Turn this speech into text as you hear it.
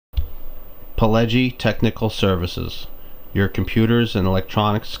Pileggi Technical Services, your computers and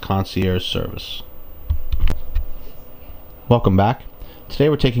electronics concierge service. Welcome back. Today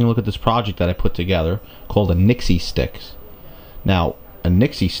we're taking a look at this project that I put together called a Nixie Stix. Now, a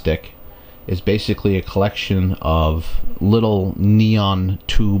Nixie stick is basically a collection of little neon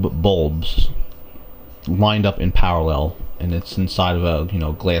tube bulbs lined up in parallel, and it's inside of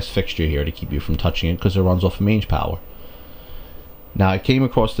a glass fixture here to keep you from touching it because it runs off of mains power. Now, I came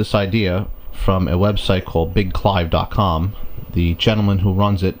across this idea from a website called bigclivedotcom. The gentleman who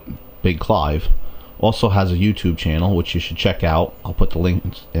runs it, Big Clive, also has a YouTube channel which you should check out. I'll put the link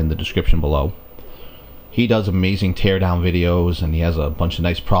in the description below. He does amazing teardown videos, and he has a bunch of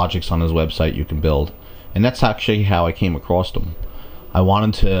nice projects on his website you can build. And that's actually how I came across them. I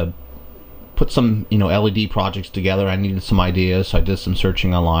wanted to put some LED projects together. I needed some ideas, so I did some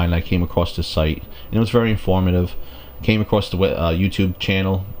searching online. I came across this site, and it was very informative. Came across the YouTube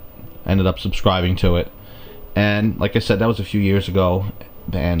channel, ended up subscribing to it, and like I said, that was a few years ago.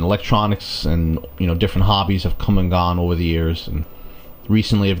 And electronics and different hobbies have come and gone over the years, and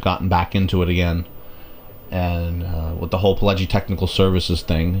recently I've gotten back into it again. And with the whole Pileggi Technical Services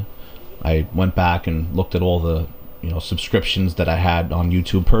thing, I went back and looked at all the subscriptions that I had on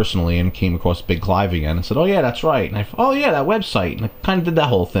YouTube personally, and came across Big Clive again and said, oh yeah, that's right. And oh yeah, that website. And I kind of did that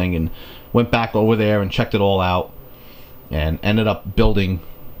whole thing and went back over there and checked it all out, and ended up building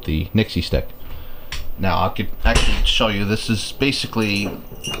the Nixie stick. Now I could actually show you. This is basically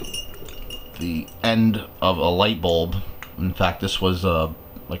the end of a light bulb. In fact, this was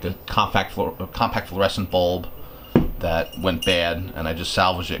like a compact fluorescent bulb that went bad, and I just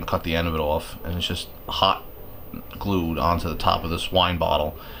salvaged it and cut the end of it off, and it's just hot glued onto the top of this wine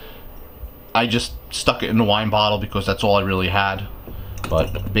bottle. I just stuck it in the wine bottle because that's all I really had.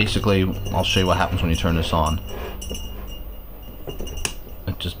 But basically, I'll show you what happens when you turn this on.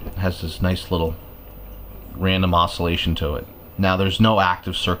 It just has this nice little random oscillation to it. Now, there's no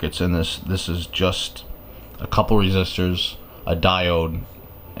active circuits in this. This is just a couple resistors, a diode,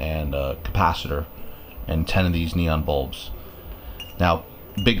 and a capacitor, and 10 of these neon bulbs. Now,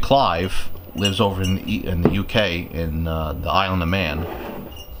 Big Clive lives over in the UK, in the Isle of Man.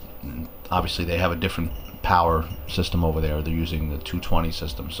 And obviously, they have a different power system over there. They're using the 220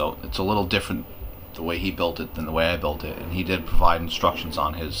 system, so it's a little different the way he built it than the way I built it, and he did provide instructions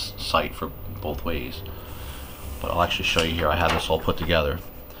on his site for both ways. But I'll actually show you here. I have this all put together.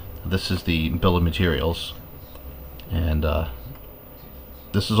 This is the bill of materials, and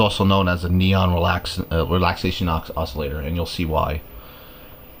this is also known as a neon relaxation oscillator, and you'll see why.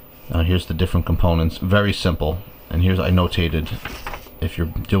 Here's the different components. Very simple. And here's, I notated, if you're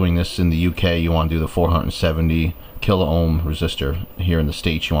doing this in the UK, you want to do the 470 kilo ohm resistor. Here in the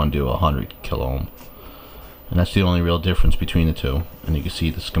States, you want to do 100 kilo ohm. And that's the only real difference between the two. And you can see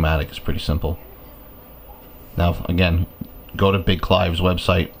the schematic is pretty simple. Now, again, go to Big Clive's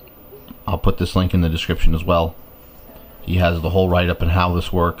website. I'll put this link in the description as well. He has the whole write-up and how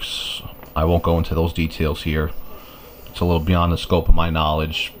this works. I won't go into those details here. It's a little beyond the scope of my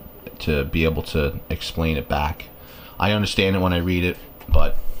knowledge to be able to explain it back. I understand it when I read it,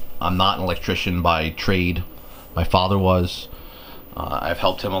 but I'm not an electrician by trade. My father was. I've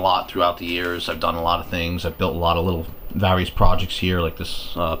helped him a lot throughout the years. I've done a lot of things. I've built a lot of little various projects here, like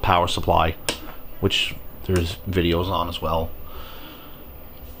this power supply, which there's videos on as well.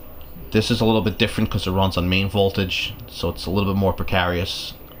 This is a little bit different because it runs on main voltage, so it's a little bit more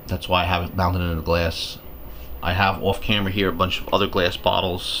precarious. That's why I have it mounted in the glass. I have off camera here a bunch of other glass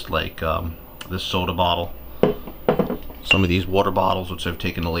bottles, like this soda bottle, some of these water bottles, which I've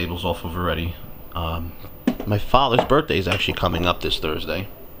taken the labels off of already. My father's birthday is actually coming up this Thursday.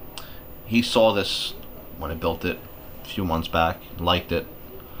 He saw this when I built it a few months back, liked it,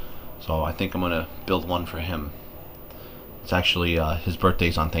 so I think I'm going to build one for him. It's actually his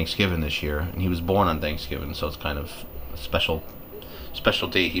birthday's on Thanksgiving this year, and he was born on Thanksgiving, so it's kind of a special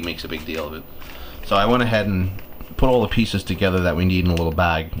date. He makes a big deal of it. So I went ahead and put all the pieces together that we need in a little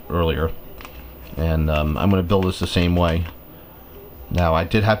bag earlier, and I'm going to build this the same way. Now, I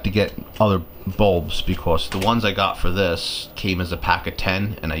did have to get other bulbs because the ones I got for this came as a pack of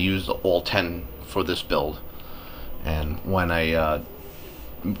 10, and I used all 10 for this build. And when I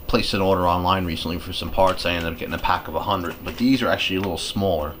placed an order online recently for some parts, I ended up getting a pack of 100, but these are actually a little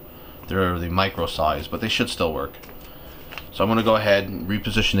smaller. They're the micro size, but they should still work. So I'm going to go ahead and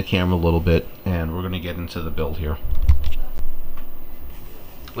reposition the camera a little bit, and we're going to get into the build here.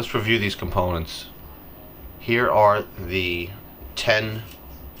 Let's review these components. Here are the 10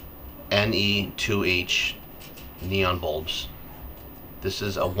 NE2H neon bulbs. This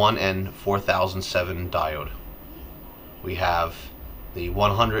is a 1N4007 diode. We have the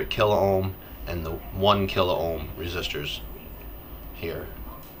 100 kilo ohm and the 1 kilo ohm resistors here.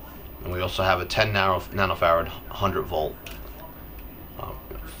 And we also have a 10 nanofarad 100 volt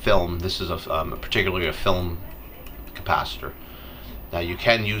film. This is particularly a film capacitor. Now you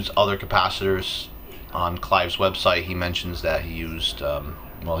can use other capacitors. On Clive's website he mentions that he used,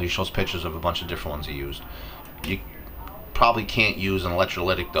 well, he shows pictures of a bunch of different ones he used. You probably can't use an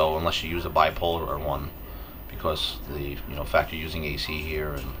electrolytic though unless you use a bipolar one, because the fact you're using AC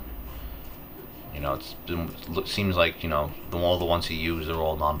here, and it seems like all the ones he used are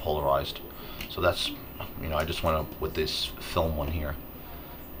all non-polarized. So that's I just went up with this film one here,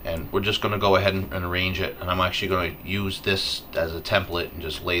 and we're just going to go ahead and arrange it. And I'm actually going to use this as a template and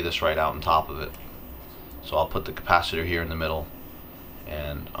just lay this right out on top of it. So I'll put the capacitor here in the middle,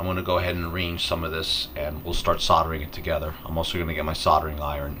 and I'm going to go ahead and arrange some of this, and we'll start soldering it together. I'm also going to get my soldering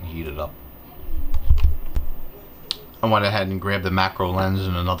iron heated up. I went ahead and grabbed the macro lens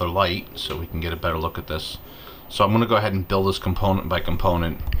and another light so we can get a better look at this. So I'm going to go ahead and build this component by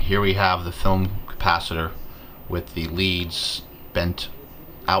component. Here we have the film capacitor with the leads bent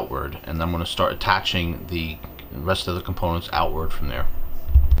outward, and I'm going to start attaching the rest of the components outward from there.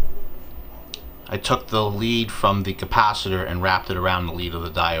 I took the lead from the capacitor and wrapped it around the lead of the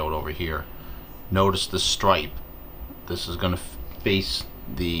diode over here. Notice the stripe. This is going to face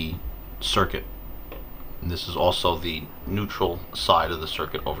the circuit. And this is also the neutral side of the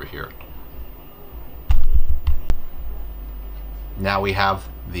circuit over here. Now we have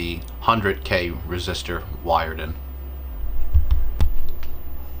the 100K resistor wired in.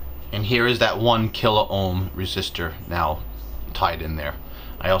 And here is that 1 kilo ohm resistor now tied in there.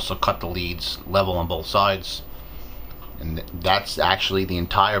 I also cut the leads level on both sides, and that's actually the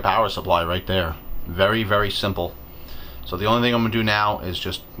entire power supply right there. Very, very simple. So the only thing I'm going to do now is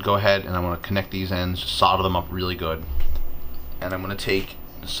just go ahead and I'm going to connect these ends, solder them up really good, and I'm going to take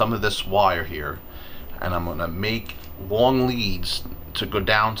some of this wire here and I'm going to make long leads to go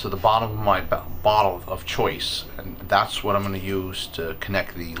down to the bottom of my bottle of choice, and that's what I'm going to use to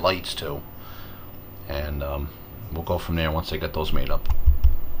connect the lights to, and we'll go from there once I get those made up.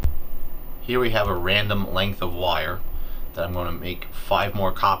 Here we have a random length of wire that I'm going to make 5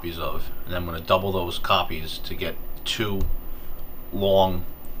 more copies of, and I'm going to double those copies to get 2 long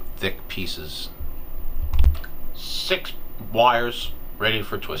thick pieces. 6 wires ready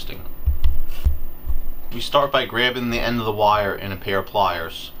for twisting. We start by grabbing the end of the wire in a pair of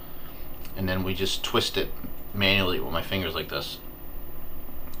pliers, and then we just twist it manually with my fingers like this.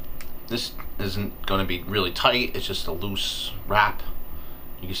 This isn't going to be really tight, it's just a loose wrap.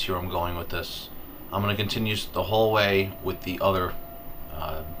 You can see where I'm going with this. I'm going to continue the whole way with the other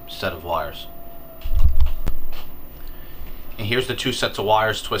set of wires. And here's the 2 sets of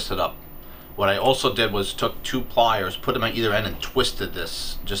wires twisted up. What I also did was took 2 pliers, put them at either end, and twisted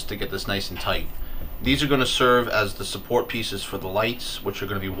this just to get this nice and tight. These are going to serve as the support pieces for the lights, which are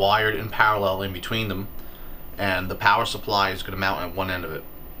going to be wired in parallel in between them, and the power supply is going to mount at one end of it.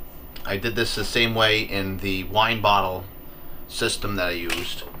 I did this the same way in the wine bottle system that I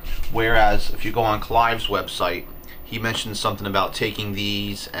used, whereas if you go on Clive's website, he mentioned something about taking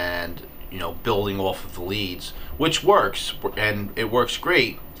these and building off of the leads, which works, and it works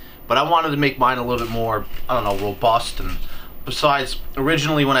great, but I wanted to make mine a little bit more, I don't know, robust. And besides,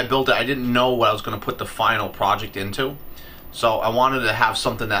 originally when I built it, I didn't know what I was going to put the final project into, so I wanted to have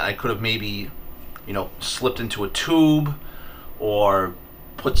something that I could have maybe slipped into a tube or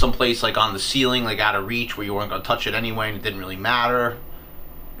put someplace like on the ceiling, like out of reach where you weren't going to touch it anyway and it didn't really matter,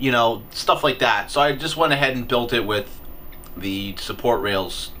 stuff like that. So I just went ahead and built it with the support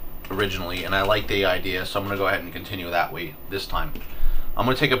rails originally, and I like the idea, so I'm going to go ahead and continue that way this time. I'm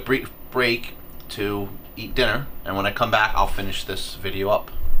going to take a brief break to eat dinner, and when I come back I'll finish this video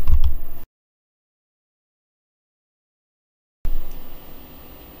up.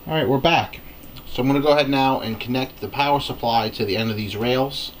 Alright, we're back. So I'm going to go ahead now and connect the power supply to the end of these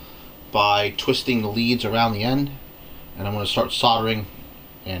rails by twisting the leads around the end, and I'm going to start soldering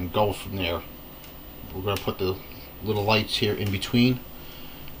and go from there. We're going to put the little lights here in between.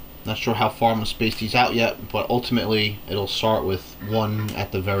 Not sure how far I'm going to space these out yet, but ultimately it'll start with one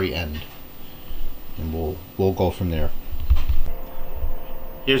at the very end, and we'll go from there.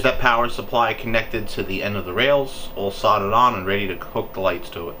 Here's that power supply connected to the end of the rails, all soldered on and ready to hook the lights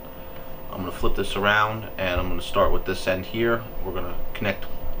to it. I'm going to flip this around, and I'm going to start with this end here. We're going to connect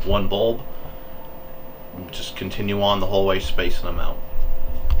 1 bulb and just continue on the whole way, spacing them out.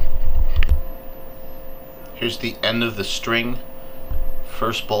 Here's the end of the string,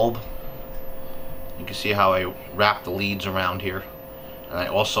 first bulb. You can see how I wrapped the leads around here, and I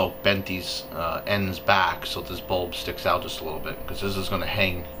also bent these ends back so this bulb sticks out just a little bit, because this is going to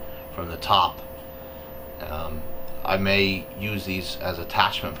hang from the top. I may use these as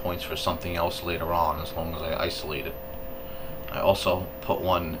attachment points for something else later on, as long as I isolate it. I also put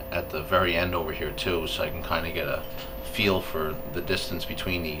one at the very end over here too, so I can kind of get a feel for the distance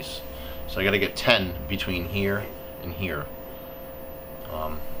between these. So I got to get 10 between here and here.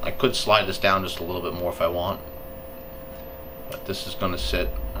 I could slide this down just a little bit more if I want, but this is going to sit,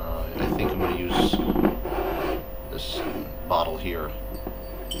 I think I'm going to use this bottle here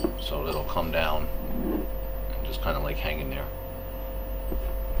so it'll come down and just kind of like hang in there.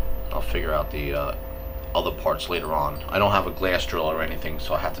 I'll figure out the other parts later on. I don't have a glass drill or anything,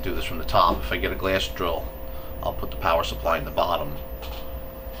 so I have to do this from the top. If I get a glass drill, I'll put the power supply in the bottom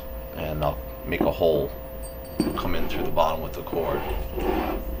and I'll make a hole, come in through the bottom with the cord,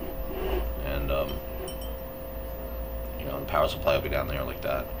 and you know, the power supply will be down there like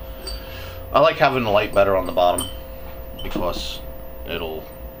that. I like having the light better on the bottom because it'll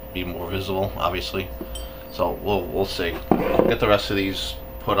be more visible, obviously. So we'll see. I'll get the rest of these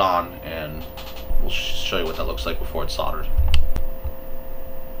put on and we'll show you what that looks like before it's soldered.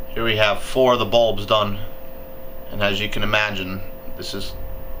 Here we have 4 of the bulbs done, and as you can imagine, this is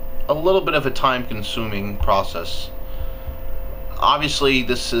a little bit of a time-consuming process. Obviously,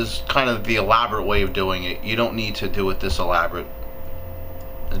 this is kind of the elaborate way of doing it. You don't need to do it this elaborate.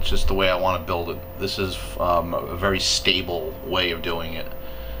 It's just the way I want to build it. This is a very stable way of doing it.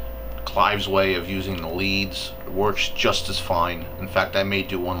 Clive's way of using the leads works just as fine. In fact, I may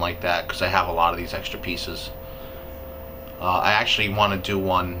do one like that because I have a lot of these extra pieces. I actually want to do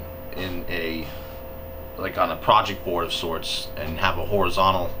one in a, like on a project board of sorts, and have a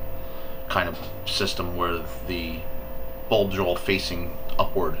horizontal kind of system where the bulbs are all facing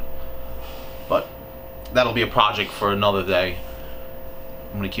upward. But that'll be a project for another day.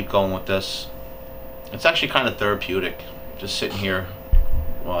 I'm going to keep going with this. It's actually kind of therapeutic, just sitting here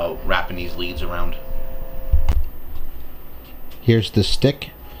wrapping these leads around. Here's the stick,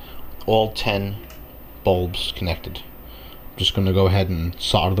 all 10 bulbs connected. I'm just going to go ahead and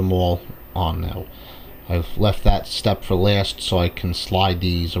solder them all on now. I've left that step for last so I can slide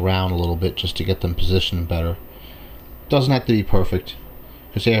these around a little bit just to get them positioned better. Doesn't have to be perfect,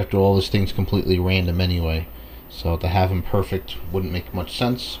 because after all, this thing's completely random anyway, so to have them perfect wouldn't make much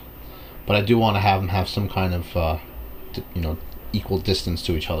sense. But I do want to have them have some kind of you know, equal distance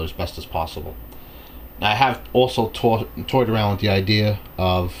to each other as best as possible. Now, I have also toyed around with the idea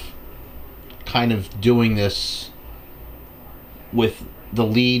of kind of doing this with the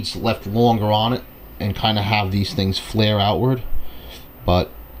leads left longer on it and kind of have these things flare outward, but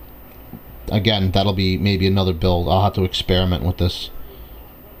again, that'll be maybe another build. I'll have to experiment with this.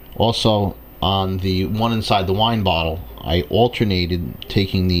 Also, on the one inside the wine bottle, I alternated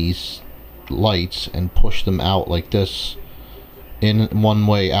taking these lights and push them out like this, in one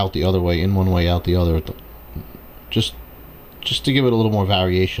way, out the other way, in one way, out the other, just to give it a little more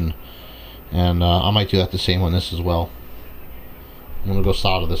variation. And I might do that the same on this as well. I'm gonna go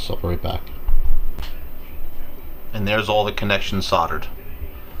solder this up right back. And there's all the connections soldered.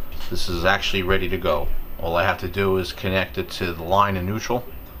 This is actually ready to go. All I have to do is connect it to the line in neutral,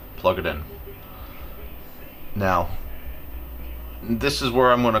 plug it in. Now, this is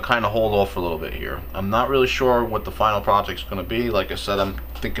where I'm going to kind of hold off for a little bit here. I'm not really sure what the final project's going to be. Like I said, I'm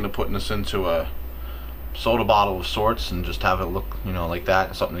thinking of putting this into a soda bottle of sorts and just have it look, you know, like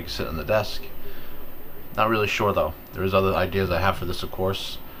that, something that can sit on the desk. Not really sure though. There's other ideas I have for this, of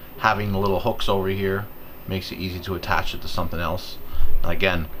course. Having the little hooks over here makes it easy to attach it to something else. And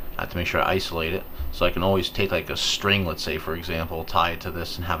again, I have to make sure I isolate it, so I can always take like a string, let's say for example, tie it to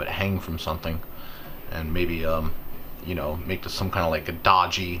this and have it hang from something, and maybe you know, make this some kind of like a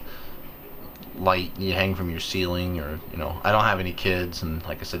dodgy light you hang from your ceiling. Or, you know, I don't have any kids, and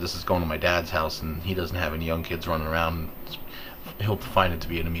like I said, this is going to my dad's house and he doesn't have any young kids running around. He'll find it to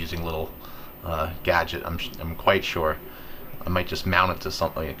be an amusing little gadget. I'm quite sure. I might just mount it to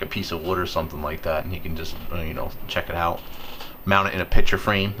something like a piece of wood or something like that, and he can just you know, check it out. Mount it in a picture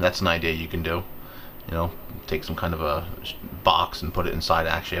frame. That's an idea you can do. You know, take some kind of a box and put it inside.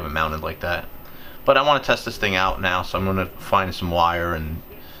 I actually have it mounted like that. But I want to test this thing out now, so I'm going to find some wire and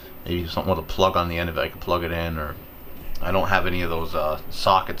maybe something with a plug on the end of it. I can plug it in, or I don't have any of those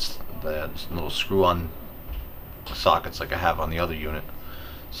sockets, the little screw-on sockets like I have on the other unit.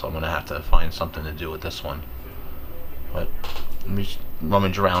 So I'm going to have to find something to do with this one. But let me just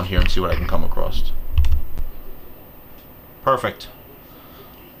rummage around here and see what I can come across. Perfect.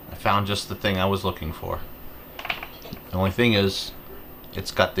 I found just the thing I was looking for. The only thing is,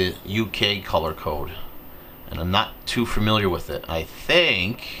 it's got the UK color code, and I'm not too familiar with it. I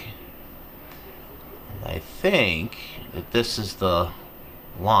think that this is the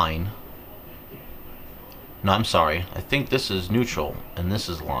line. No, I'm sorry. I think this is neutral and this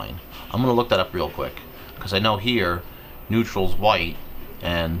is line. I'm going to look that up real quick because I know here neutral's white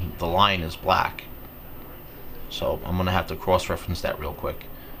and the line is black. So I'm going to have to cross-reference that real quick.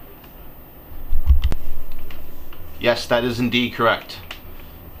 Yes, that is indeed correct.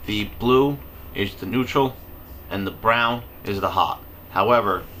 The blue is the neutral and the brown is the hot.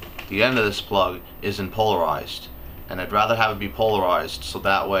 However, the end of this plug isn't polarized, and I'd rather have it be polarized so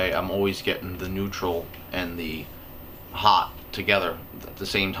that way I'm always getting the neutral and the hot together at the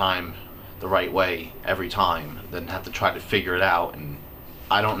same time the right way every time than have to try to figure it out. And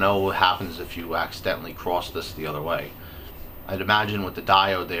I don't know what happens if you accidentally cross this the other way. I'd imagine with the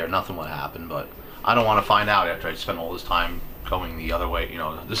diode there nothing would happen, but I don't want to find out after I spent all this time going the other way. You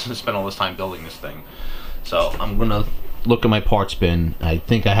know, this is spent all this time building this thing. So I'm gonna look at my parts bin. I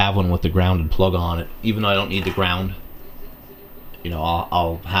think I have one with the grounded plug on it, even though I don't need the ground. You know,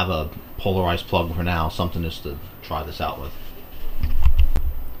 I'll have a polarized plug for now, something just to try this out with.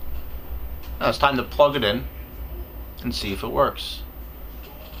 Now it's time to plug it in and see if it works.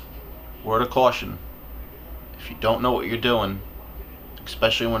 Word of caution: if you don't know what you're doing,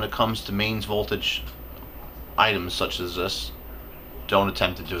 especially when it comes to mains voltage items such as this, don't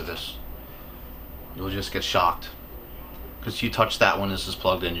attempt to do this. You'll just get shocked. Because you touch that when this is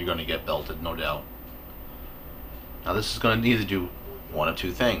plugged in, you're going to get belted, no doubt. Now this is going to need to do one of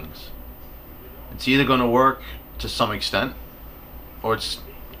two things. It's either going to work to some extent, or it's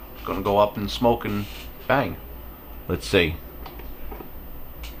going to go up in smoke and bang. Let's see.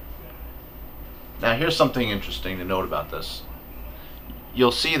 Now here's something interesting to note about this.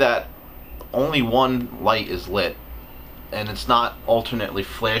 You'll see that only one light is lit, and it's not alternately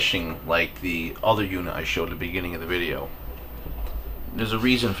flashing like the other unit I showed at the beginning of the video. There's a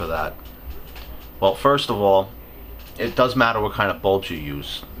reason for that. Well, first of all, it does matter what kind of bulbs you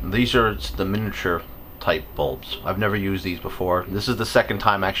use. These are the miniature type bulbs. I've never used these before. This is the second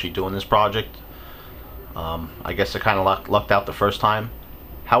time actually doing this project. I guess I kind of lucked out the first time.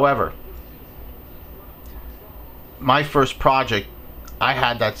 However, my first project, I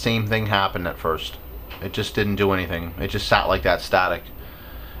had that same thing happen at first. It just didn't do anything. It just sat like that, static.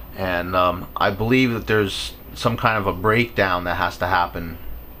 And I believe that there's some kind of a breakdown that has to happen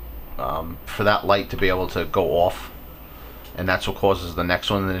for that light to be able to go off, and that's what causes the next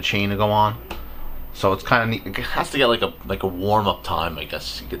one in the chain to go on. So it's kind of neat. It has to get like a warm-up time, I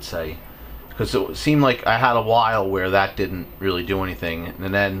guess you could say, because it seemed like I had a while where that didn't really do anything,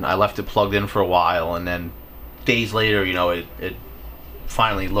 and then I left it plugged in for a while, and then days later, you know, it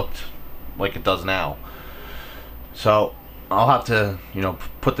finally looked like it does now. So I'll have to, you know,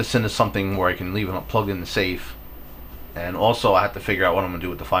 put this into something where I can leave it plugged in the safe, and also I have to figure out what I'm gonna do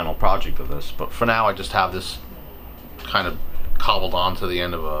with the final project of this. But for now, I just have this kind of cobbled onto the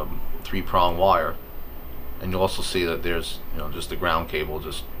end of a 3-prong wire, and you'll also see that there's, you know, just the ground cable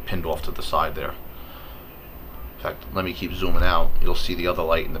just pinned off to the side there. In fact, let me keep zooming out. You'll see the other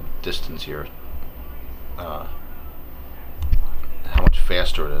light in the distance here. How much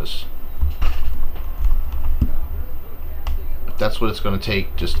faster it is. If that's what it's going to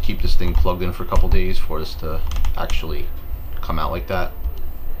take, just keep this thing plugged in for a couple days for this to actually come out like that,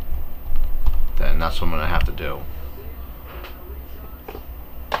 then that's what I'm going to have to do.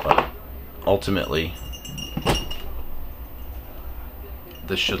 But ultimately,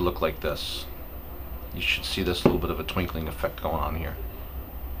 this should look like this. You should see this little bit of a twinkling effect going on here.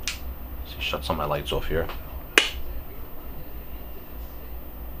 So shut some of my lights off here.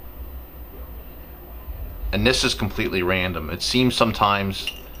 And this is completely random. It seems sometimes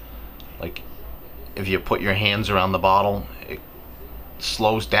like if you put your hands around the bottle, it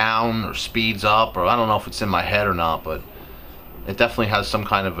slows down or speeds up, or I don't know if it's in my head or not, but it definitely has some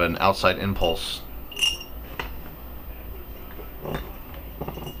kind of an outside impulse.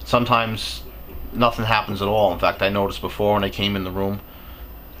 Sometimes nothing happens at all. In fact, I noticed before when I came in the room,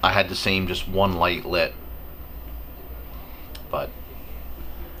 I had the same just one light lit. But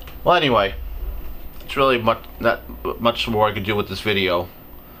well, anyway, it's really not much more I could do with this video.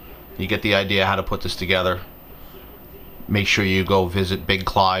 You get the idea how to put this together. Make sure you go visit Big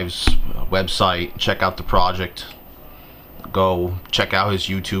Clive's website, check out the project. Go check out his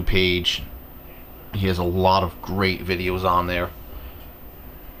YouTube page. He has a lot of great videos on there.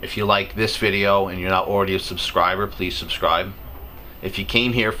 If you like this video and you're not already a subscriber, please subscribe. If you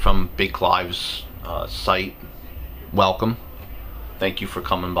came here from Big Clive's site, welcome. Thank you for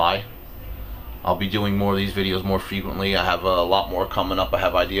coming by. I'll be doing more of these videos more frequently. I have a lot more coming up. I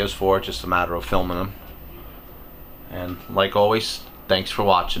have ideas for it, just a matter of filming them. And like always, thanks for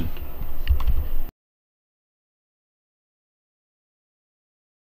watching.